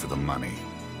did it for the money.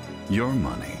 Your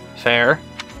money. Fair.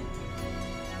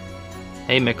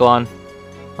 Hey, Miklan.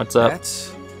 What's up?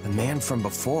 That's the man from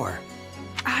before.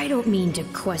 I don't mean to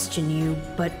question you,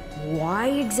 but why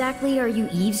exactly are you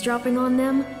eavesdropping on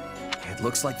them? It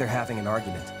looks like they're having an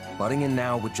argument. Butting in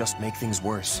now would just make things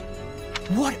worse.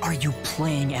 What are you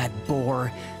playing at,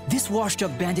 Boar? This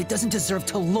washed-up bandit doesn't deserve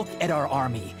to look at our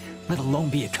army, let alone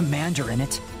be a commander in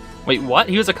it. Wait, what?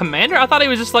 He was a commander? I thought he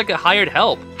was just like a hired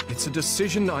help. It's a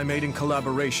decision I made in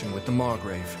collaboration with the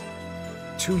Margrave.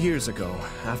 2 years ago,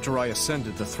 after I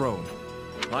ascended the throne,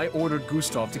 I ordered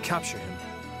Gustav to capture him,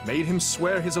 made him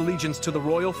swear his allegiance to the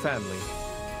royal family,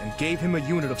 and gave him a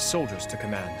unit of soldiers to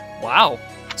command. Wow.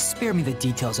 Spare me the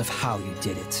details of how you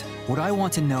did it. What I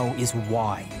want to know is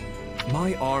why.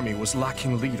 My army was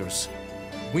lacking leaders.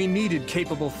 We needed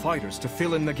capable fighters to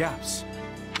fill in the gaps.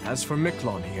 As for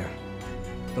Miklan here,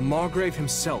 the Margrave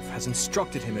himself has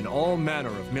instructed him in all manner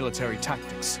of military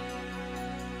tactics.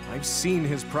 I've seen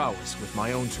his prowess with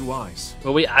my own 2 eyes.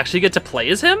 Will we actually get to play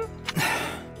as him?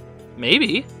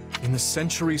 Maybe. In the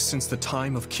centuries since the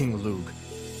time of King Lug,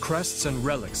 crests and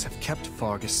relics have kept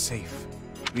Fargus safe.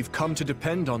 We've come to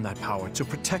depend on that power to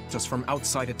protect us from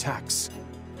outside attacks,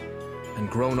 and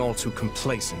grown all too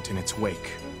complacent in its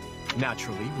wake.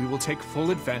 Naturally, we will take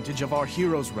full advantage of our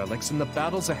heroes' relics in the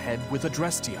battles ahead with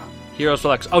Adrestia. Heroes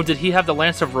Relics. Oh, did he have the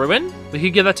Lance of Ruin? We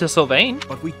could give that to Sylvain.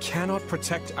 But we cannot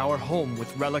protect our home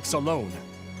with relics alone.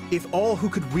 If all who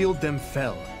could wield them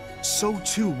fell, so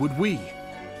too would we.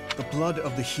 The blood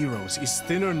of the heroes is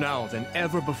thinner now than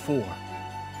ever before.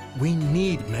 We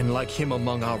need men like him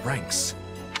among our ranks.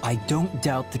 I don't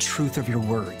doubt the truth of your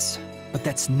words, but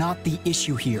that's not the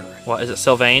issue here. What, is it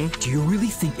Sylvain? Do you really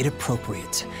think it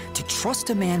appropriate to trust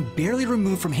a man barely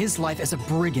removed from his life as a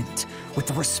brigand with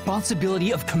the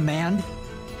responsibility of command?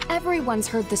 Everyone's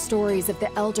heard the stories of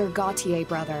the elder Gautier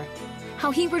brother.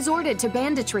 How he resorted to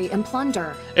banditry and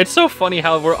plunder. It's so funny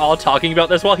how we're all talking about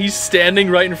this while he's standing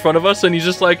right in front of us and he's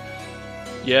just like,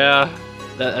 yeah,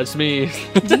 that's me.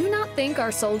 Do you not think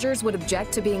our soldiers would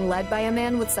object to being led by a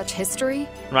man with such history?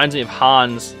 Reminds me of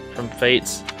Hans from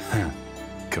Fates.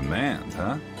 Command,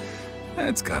 huh?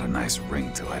 It's got a nice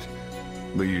ring to it.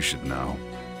 But you should know,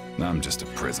 I'm just a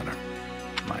prisoner.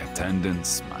 My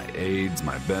attendants, my aides,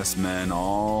 my best men,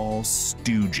 all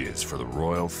stooges for the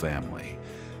royal family.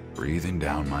 Breathing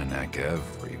down my neck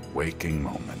every waking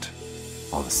moment.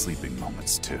 All the sleeping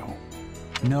moments, too.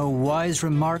 No wise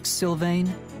remarks,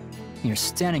 Sylvain? You're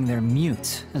standing there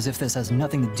mute, as if this has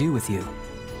nothing to do with you.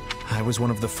 I was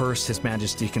one of the first His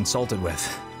Majesty consulted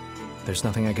with. There's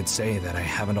nothing I could say that I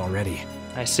haven't already.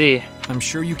 I see. I'm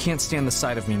sure you can't stand the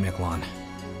sight of me, Miklan.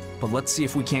 But let's see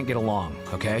if we can't get along,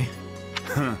 okay?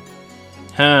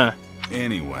 Huh.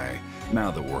 Anyway, now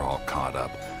that we're all caught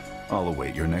up, I'll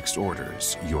await your next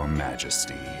orders, Your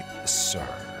Majesty, sir.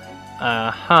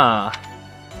 Uh-huh.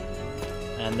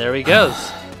 And there he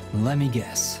goes. Let me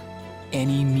guess.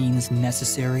 Any means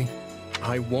necessary?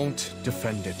 I won't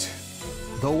defend it,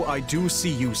 though I do see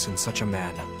use in such a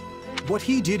man. What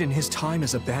he did in his time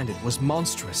as a bandit was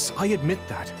monstrous, I admit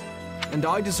that. And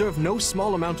I deserve no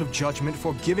small amount of judgment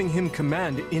for giving him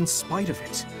command in spite of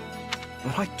it.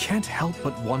 But I can't help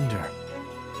but wonder.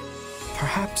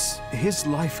 Perhaps his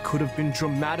life could have been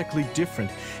dramatically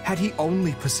different had he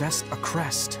only possessed a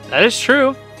crest. That is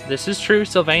true. This is true.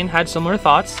 Sylvain had similar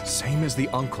thoughts. Same as the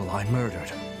uncle I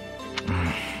murdered.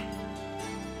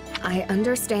 I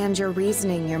understand your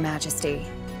reasoning, Your Majesty.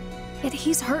 Yet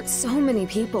he's hurt so many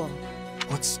people.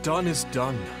 What's done is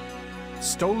done.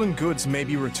 Stolen goods may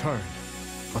be returned,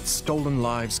 but stolen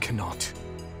lives cannot.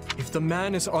 If the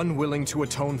man is unwilling to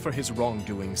atone for his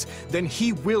wrongdoings, then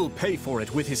he will pay for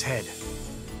it with his head.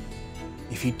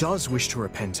 If he does wish to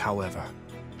repent, however,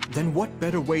 then what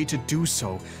better way to do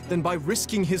so than by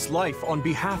risking his life on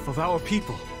behalf of our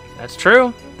people? That's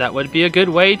true. That would be a good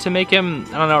way to make him,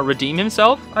 I don't know, redeem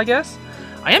himself, I guess.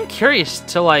 I am curious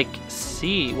to, like,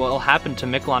 see what will happen to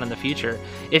Miklan in the future.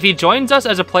 If he joins us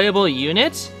as a playable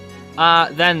unit,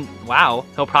 then, wow,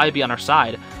 he'll probably be on our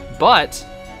side. But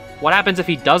what happens if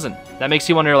he doesn't? That makes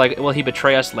you wonder, like, will he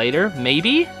betray us later?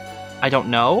 Maybe? I don't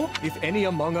know. If any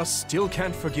among us still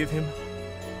can't forgive him,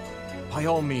 by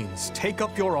all means, take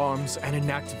up your arms and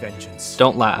enact vengeance.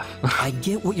 Don't laugh. I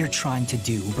get what you're trying to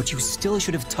do, but you still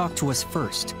should have talked to us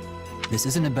first. This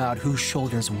isn't about who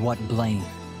shoulders what blame.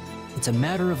 It's a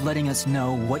matter of letting us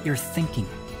know what you're thinking.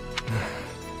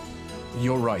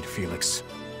 You're right, Felix.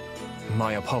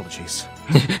 My apologies.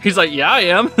 He's like, yeah, I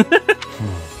am.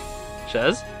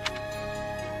 Shez?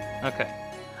 Okay.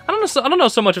 I don't know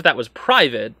so much if that was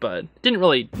private, but it didn't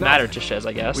really matter to Shez,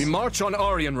 I guess. We march on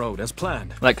Aryan Road as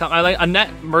planned. Like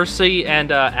Annette, Mercy,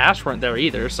 and Ashe weren't there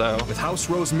either, so... With House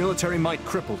Rowe's military might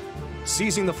crippled,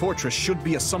 seizing the fortress should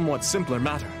be a somewhat simpler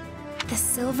matter. The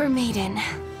Silver Maiden.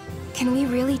 Can we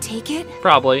really take it?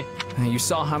 Probably. You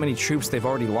saw how many troops they've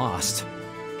already lost.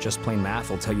 Just plain math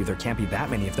will tell you there can't be that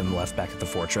many of them left back at the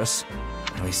fortress.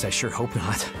 At least I sure hope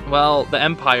not. Well, the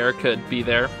Empire could be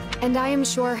there. And I am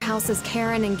sure Houses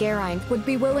Karen and Geraint would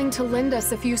be willing to lend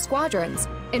us a few squadrons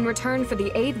in return for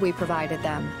the aid we provided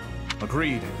them.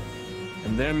 Agreed.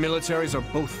 And their militaries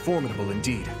are both formidable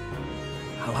indeed.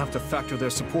 I'll have to factor their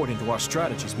support into our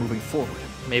strategies moving forward.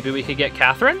 Maybe we could get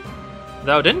Catherine?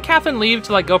 Though, didn't Catherine leave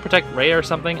to, like, go protect Rhea or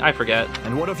something? I forget.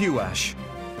 And what of you, Ashe?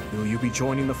 Will you be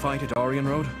joining the fight at Aryan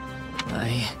Road?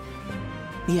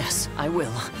 Yes, I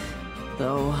will.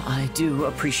 Though I do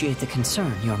appreciate the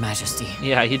concern, Your Majesty.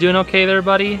 Yeah, you doing okay there,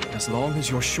 buddy? As long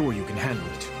as you're sure you can handle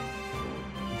it.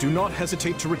 Do not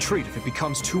hesitate to retreat if it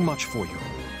becomes too much for you.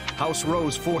 House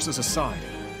Rowe's forces aside,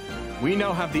 we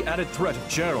now have the added threat of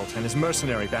Jeralt and his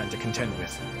mercenary band to contend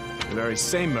with. The very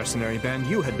same mercenary band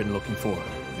you had been looking for,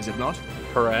 is it not?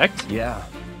 Correct. Yeah.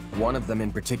 One of them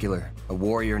in particular, a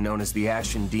warrior known as the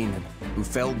Ashen Demon, who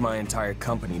felled my entire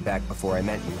company back before I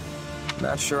met you.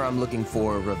 Not sure I'm looking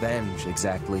for revenge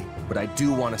exactly, but I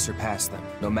do want to surpass them,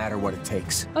 no matter what it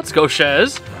takes. Let's go,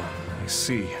 Shez. I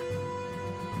see.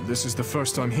 This is the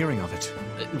first I'm hearing of it.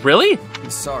 Really?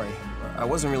 Sorry, I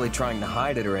wasn't really trying to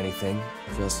hide it or anything.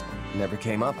 Just never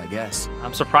came up, I guess.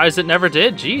 I'm surprised it never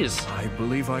did, jeez. I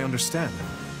believe I understand.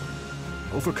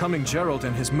 Overcoming Jeralt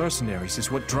and his mercenaries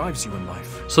is what drives you in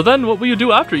life. So then what will you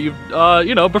do after you've,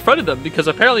 befriended them? Because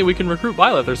apparently we can recruit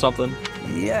Byleth or something.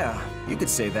 Yeah, you could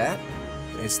say that.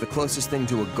 It's the closest thing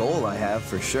to a goal I have,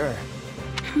 for sure.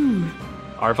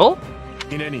 Arvel?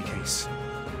 In any case,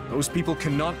 those people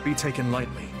cannot be taken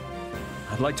lightly.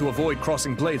 I'd like to avoid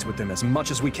crossing blades with them as much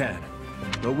as we can,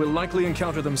 though we'll likely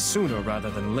encounter them sooner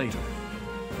rather than later.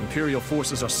 Imperial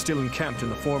forces are still encamped in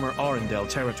the former Arendelle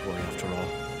territory, after all.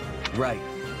 Right.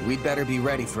 We'd better be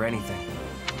ready for anything.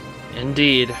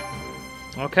 Indeed.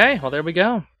 Okay, well there we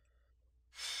go.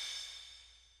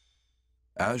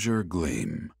 Azure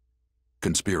Gleam.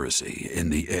 Conspiracy in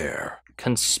the air.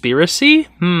 Conspiracy?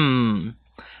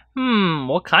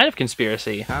 What kind of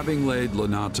conspiracy? Having laid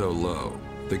Lonato low,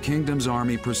 the kingdom's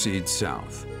army proceeds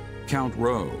south. Count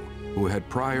Rowe, who had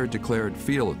prior declared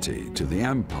fealty to the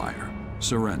Empire,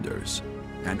 surrenders,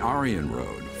 and Aryan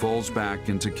Road falls back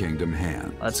into kingdom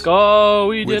hands. Let's go,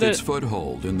 we did it! With its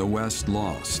foothold in the west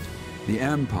lost, the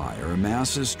Empire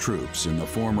amasses troops in the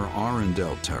former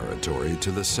Arendelle territory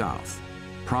to the south,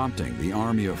 prompting the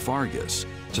army of Fargus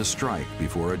to strike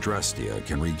before Adrestia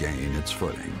can regain its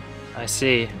footing. I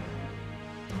see.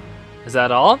 Is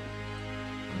that all?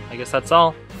 I guess that's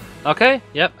all. Okay,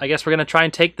 yep, I guess we're gonna try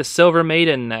and take the Silver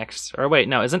Maiden next. Or wait,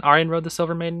 no, isn't Aryan Road the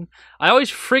Silver Maiden? I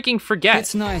always freaking forget.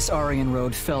 It's nice Aryan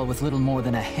Road fell with little more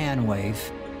than a hand wave,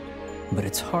 but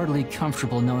it's hardly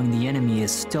comfortable knowing the enemy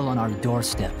is still on our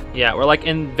doorstep. Yeah, we're like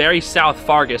in very South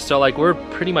Fargus, so like we're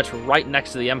pretty much right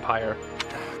next to the Empire.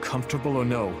 Comfortable or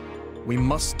no, we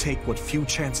must take what few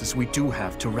chances we do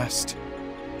have to rest.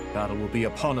 Battle will be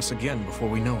upon us again before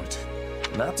we know it.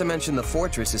 Not to mention the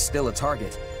fortress is still a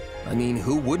target. I mean,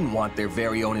 who wouldn't want their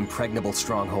very own impregnable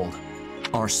stronghold?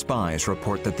 Our spies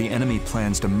report that the enemy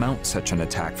plans to mount such an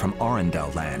attack from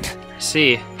Arendelle land. I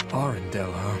see.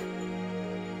 Arendelle, huh?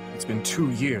 It's been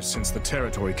 2 years since the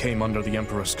territory came under the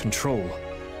Emperor's control.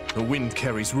 The wind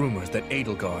carries rumors that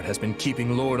Edelgard has been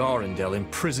keeping Lord Arendelle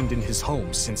imprisoned in his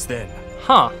home since then.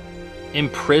 Huh.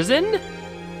 Imprisoned?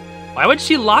 Why would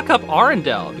she lock up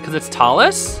Arendelle? Because it's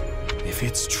Talus? If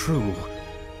it's true,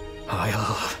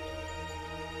 I'll...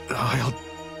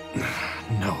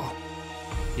 No.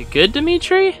 You good,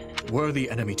 Dimitri? Were the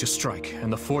enemy to strike,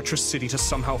 and the fortress city to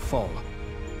somehow fall,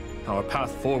 our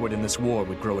path forward in this war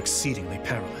would grow exceedingly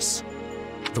perilous.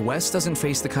 The West doesn't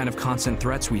face the kind of constant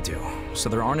threats we do, so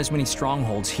there aren't as many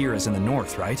strongholds here as in the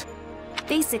North, right?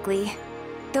 Basically.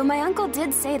 Though my uncle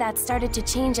did say that started to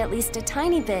change at least a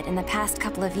tiny bit in the past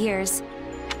couple of years.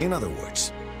 In other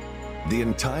words, the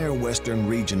entire western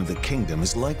region of the kingdom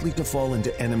is likely to fall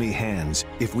into enemy hands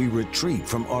if we retreat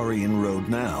from Aryan Road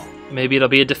now. Maybe it'll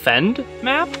be a defend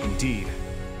map? Indeed.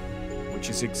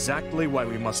 Which is exactly why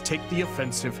we must take the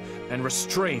offensive and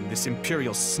restrain this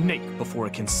Imperial snake before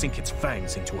it can sink its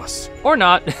fangs into us. Or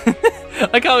not.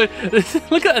 Like how,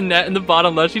 look at Annette in the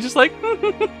bottom left, she's just like,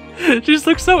 She just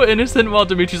looks so innocent while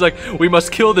Dimitri's like, we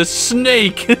must kill this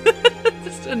snake.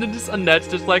 And then just Annette's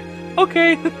just like,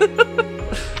 okay.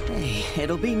 Hey,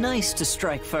 it'll be nice to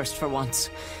strike first for once.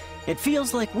 It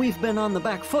feels like we've been on the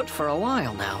back foot for a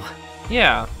while now.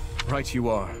 Yeah. Right you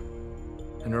are.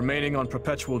 And remaining on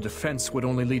perpetual defense would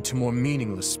only lead to more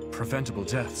meaningless, preventable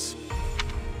deaths.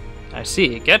 I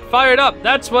see. Get fired up.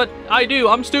 That's what I do.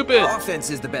 I'm stupid. Offense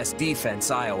is the best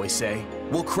defense, I always say.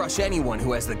 We'll crush anyone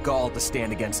who has the gall to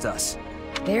stand against us.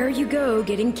 There you go,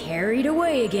 getting carried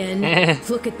away again.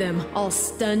 Look at them, all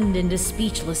stunned into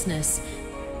speechlessness.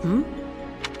 Hmm?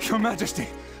 Your Majesty,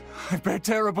 I bear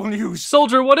terrible news.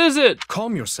 Soldier, what is it?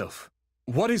 Calm yourself.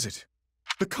 What is it?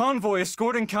 The convoy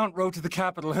escorting Count Rowe to the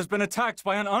capital has been attacked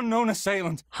by an unknown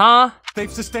assailant. Huh?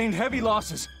 They've sustained heavy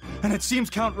losses, and it seems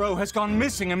Count Rowe has gone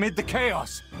missing amid the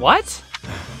chaos. What?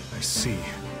 I see.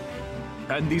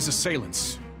 And these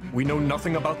assailants, we know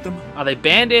nothing about them? Are they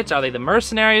bandits? Are they the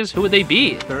mercenaries? Who would they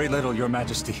be? Very little, Your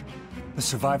Majesty. The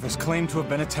survivors claim to have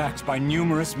been attacked by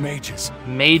numerous mages.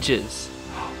 Mages.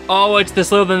 Oh, it's the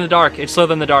Slither in the Dark. It's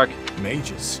Slither in the Dark.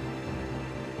 Mages?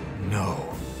 No.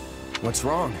 What's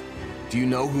wrong? Do you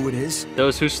know who it is?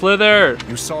 Those who slither.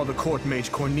 You saw the court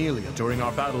mage Cornelia during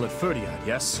our battle at Ferdiad,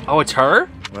 yes? Oh, it's her?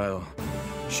 Well,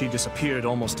 she disappeared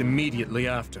almost immediately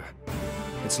after.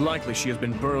 It's likely she has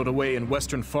been burrowed away in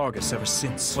Western Fargus ever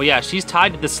since. Well, yeah, she's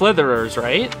tied to the Slitherers,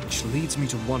 right? Which leads me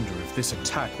to wonder if this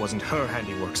attack wasn't her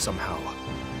handiwork somehow.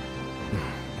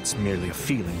 It's merely a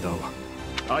feeling, though.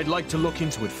 I'd like to look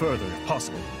into it further, if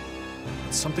possible.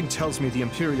 But something tells me the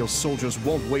Imperial soldiers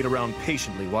won't wait around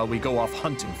patiently while we go off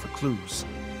hunting for clues.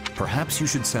 Perhaps you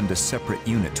should send a separate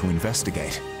unit to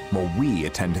investigate, while we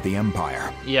attend to the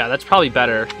Empire. Yeah, that's probably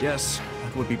better. Yes,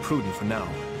 that would be prudent for now.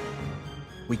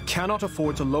 We cannot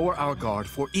afford to lower our guard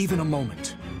for even a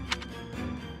moment.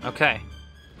 Okay.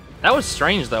 That was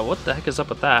strange, though. What the heck is up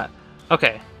with that?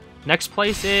 Okay. Next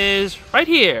place is right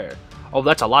here. Oh,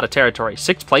 that's a lot of territory.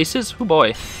 6 places? Oh,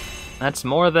 boy. That's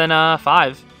more than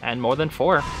 5. And more than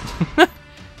 4.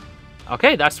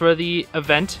 Okay, that's where the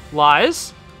event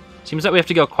lies. Seems that we have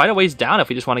to go quite a ways down if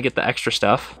we just want to get the extra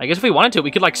stuff. I guess if we wanted to,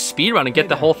 we could like speedrun and get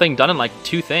the whole thing done in like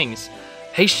 2 things.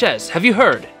 Hey, Shez, have you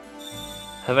heard?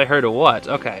 Have I heard of what?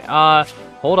 Okay,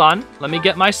 hold on. Let me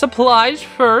get my supplies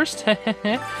first.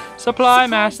 Supply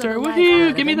master,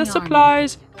 woohoo! Give me the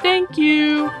supplies. Thank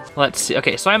you. Let's see.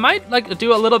 Okay, so I might like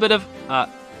do a little bit of,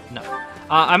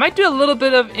 I might do a little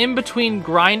bit of in-between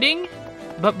grinding.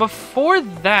 But before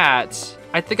that,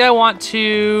 I think I want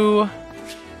to...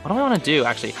 What do I want to do,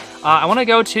 actually? I want to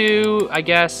go to, I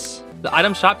guess, the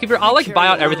item shopkeeper. I'll, like, buy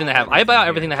out everything they have. I buy out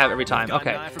everything they have every time.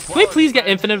 Okay. Can we please get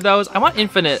infinite of those? I want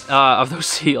infinite of those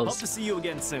seals. Hope to see you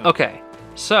again soon. Okay.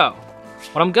 So,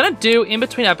 what I'm going to do in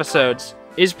between episodes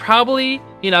is probably,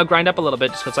 you know, grind up a little bit,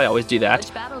 just because I always do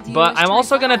that. But I'm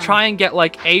also going to try and get,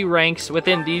 like, A ranks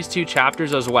within these 2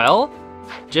 chapters as well.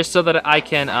 Just so that I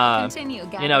can,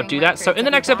 you know, do that. So in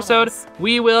the next episode,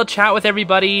 we will chat with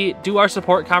everybody, do our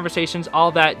support conversations,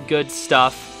 all that good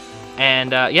stuff.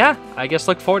 And, yeah, I guess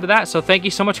look forward to that. So thank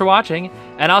you so much for watching,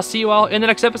 and I'll see you all in the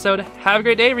next episode. Have a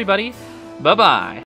great day, everybody. Bye-bye.